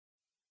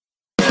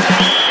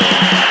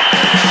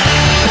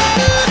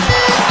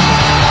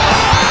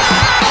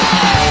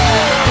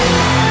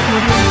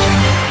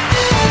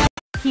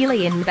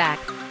Kylian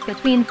Mbappe,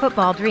 between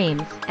football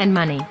dreams and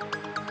money.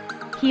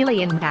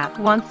 Kylian Mbappe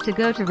wants to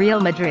go to Real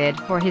Madrid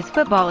for his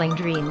footballing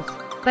dreams,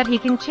 but he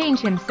can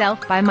change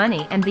himself by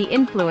money and the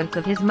influence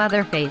of his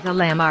mother Fayza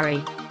Lamari.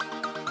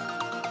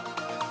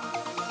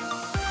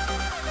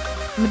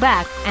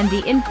 Mbappe and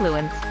the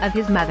influence of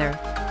his mother.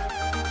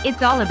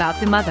 It's all about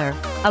the mother.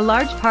 A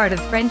large part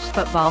of French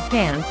football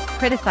fans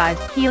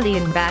criticized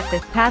Kylian Mbappe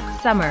this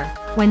past summer,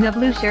 when the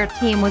blue shirt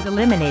team was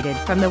eliminated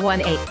from the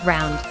 1/8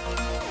 round.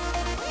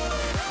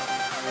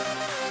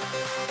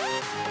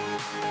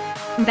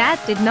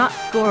 Mbappe did not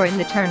score in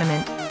the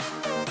tournament.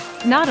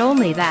 Not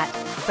only that,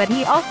 but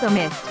he also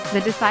missed the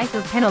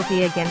decisive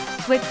penalty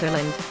against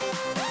Switzerland.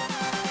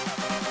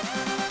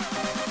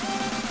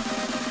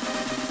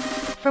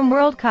 From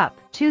World Cup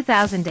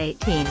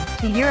 2018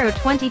 to Euro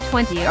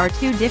 2020 are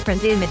two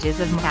different images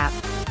of Mbappe.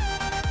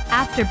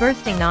 After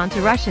bursting onto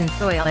Russian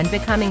soil and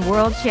becoming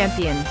world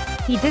champion,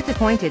 he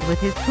disappointed with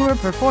his poor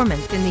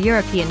performance in the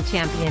European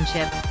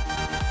Championships.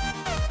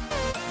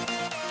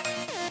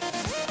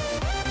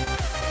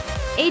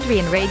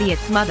 Adrien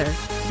Rabiot's mother,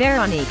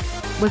 Veronique,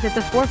 was at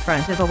the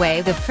forefront of a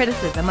wave of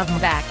criticism of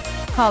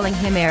Mbappe, calling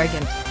him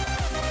arrogant.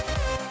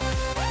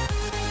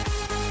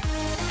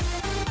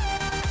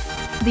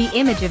 The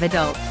image of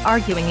adults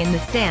arguing in the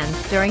stands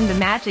during the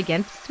match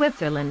against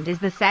Switzerland is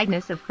the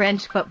sadness of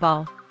French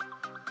football.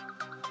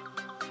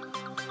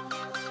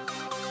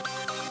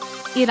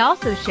 It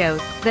also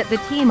shows that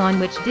the team on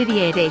which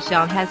Didier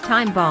Deschamps has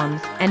time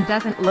bombs and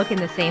doesn't look in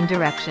the same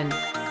direction.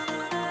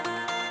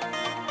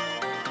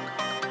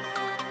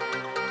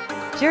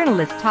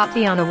 Journalist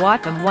Tatiana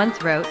Watam once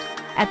wrote,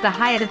 "At the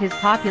height of his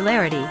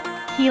popularity,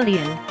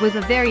 Kylian was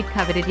a very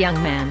coveted young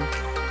man.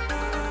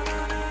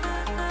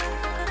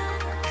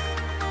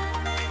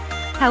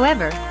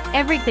 However,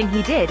 everything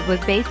he did was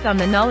based on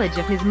the knowledge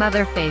of his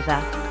mother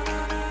Fayza."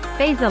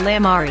 Fayza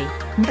Lamari,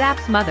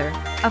 Mbappe's mother,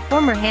 a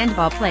former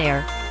handball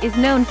player, is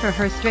known for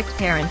her strict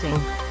parenting.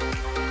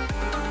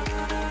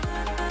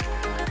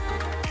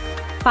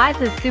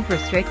 Fayza's super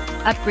strict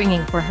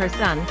upbringing for her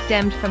son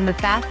stemmed from the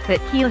fact that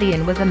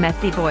Kylian was a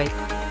messy boy.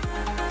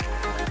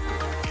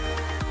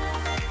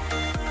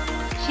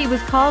 She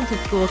was called to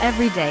school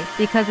every day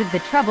because of the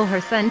trouble her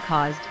son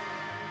caused.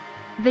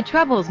 The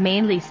troubles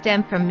mainly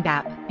stem from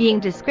Mbappe being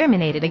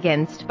discriminated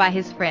against by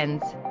his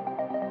friends.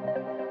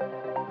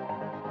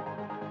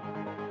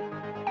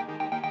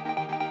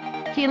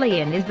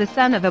 Kylian is the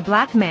son of a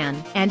black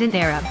man and an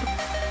Arab.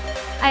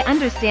 I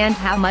understand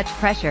how much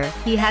pressure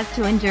he has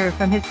to endure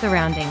from his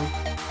surroundings.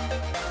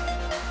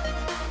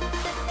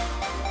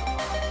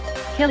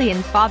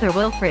 Kylian's father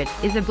Wilfred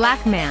is a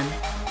black man.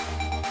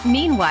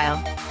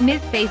 Meanwhile,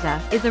 Ms.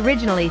 Fayza is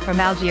originally from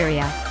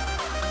Algeria.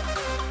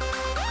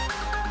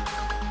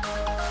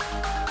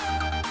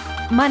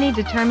 Money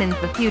determines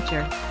the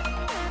future.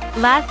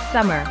 Last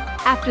summer,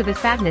 after the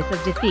sadness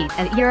of defeat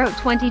at Euro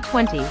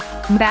 2020,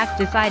 Mbappe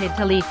decided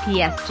to leave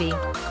PSG.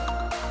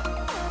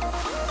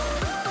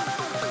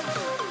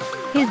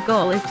 His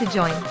goal is to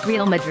join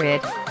Real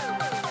Madrid.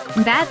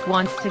 Mbappe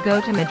wants to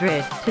go to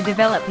Madrid to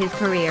develop his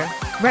career,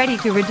 ready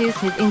to reduce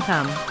his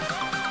income.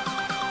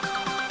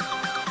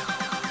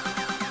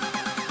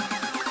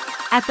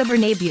 At the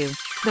Bernabeu,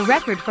 the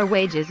record for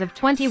wages of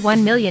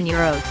 €21 million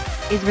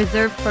is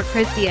reserved for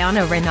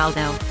Cristiano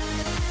Ronaldo.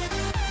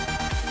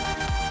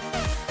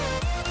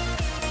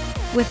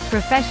 With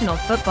professional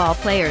football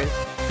players,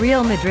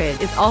 Real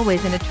Madrid is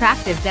always an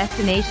attractive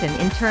destination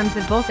in terms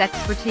of both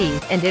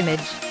expertise and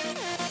image.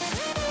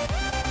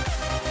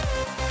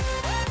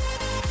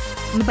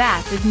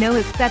 Mbappe is no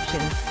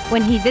exception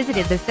when he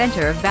visited the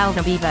center of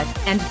Valdebebas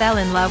and fell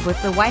in love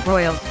with the white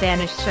Royal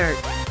Spanish shirt.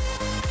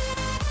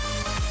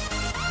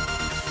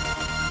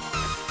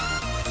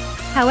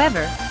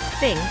 However,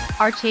 things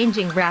are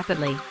changing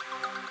rapidly.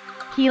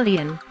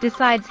 Kylian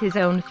decides his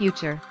own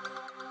future.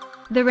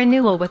 The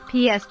renewal with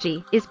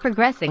PSG is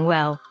progressing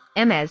well,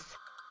 Ms.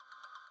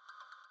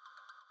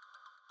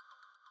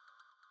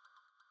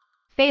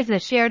 Fayza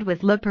shared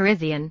with Le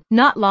Parisien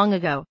not long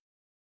ago.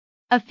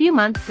 A few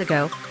months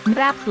ago,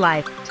 Mbappe's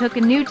life took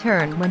a new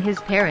turn when his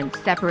parents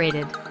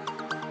separated.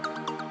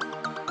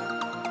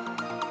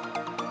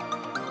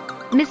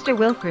 Mr.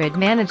 Wilfred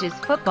manages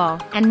football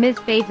and Ms.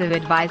 Fayza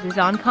advises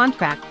on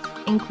contracts,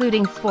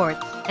 including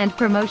sports and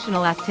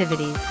promotional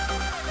activities.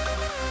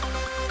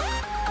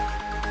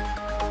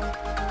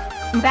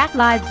 Mbappe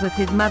lives with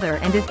his mother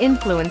and is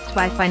influenced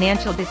by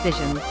financial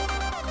decisions.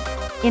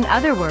 In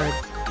other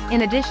words,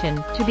 in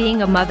addition to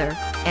being a mother,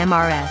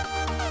 Mrs.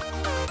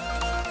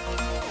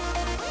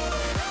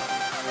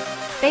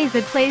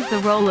 Fayza plays the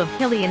role of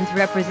Kylian's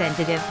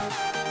representative.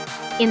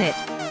 In it,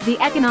 the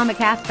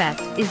economic aspect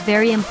is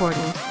very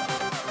important.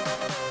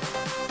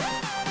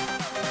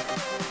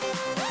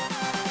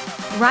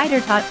 Writer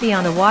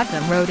Tatiana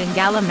Watam wrote in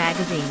Gala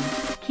magazine,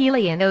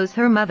 "Kylian owes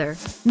her mother,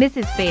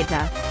 Mrs.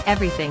 Fayza,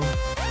 everything."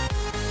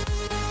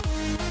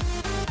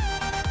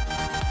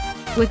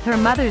 With her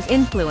mother's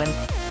influence,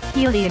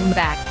 Kylian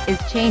Mbappe is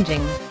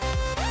changing.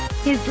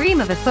 His dream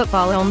of a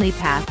football-only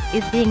path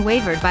is being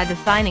wavered by the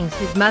signings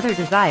his mother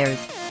desires,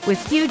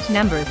 with huge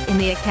numbers in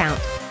the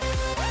account.